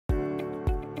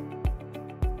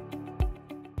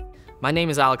My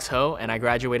name is Alex Ho, and I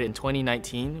graduated in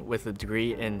 2019 with a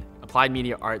degree in Applied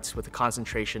Media Arts with a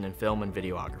concentration in film and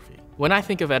videography. When I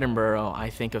think of Edinboro,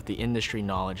 I think of the industry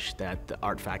knowledge that the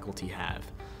art faculty have.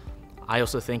 I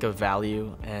also think of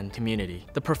value and community.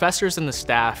 The professors and the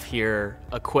staff here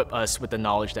equip us with the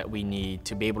knowledge that we need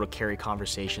to be able to carry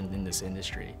conversations in this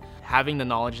industry. Having the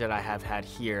knowledge that I have had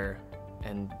here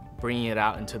and bringing it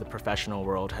out into the professional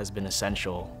world has been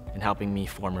essential in helping me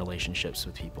form relationships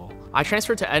with people. I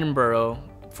transferred to Edinboro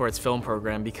for its film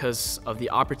program because of the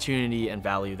opportunity and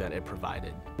value that it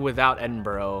provided. Without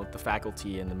Edinboro, the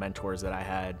faculty and the mentors that I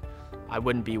had, I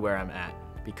wouldn't be where I'm at,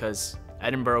 because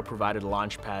Edinboro provided a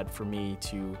launch pad for me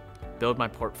to build my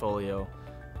portfolio,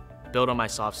 build on my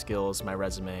soft skills, my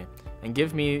resume, and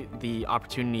give me the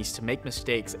opportunities to make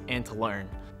mistakes and to learn.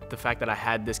 The fact that I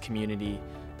had this community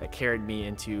that carried me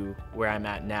into where I'm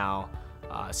at now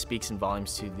speaks in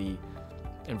volumes to the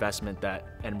investment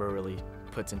that Edinboro really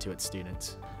puts into its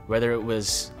students. Whether it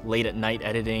was late at night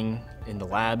editing in the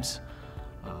labs,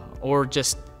 or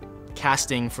just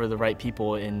casting for the right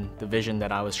people in the vision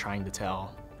that I was trying to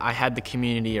tell, I had the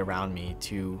community around me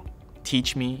to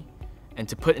teach me and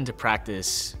to put into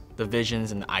practice the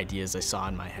visions and the ideas I saw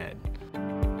in my head.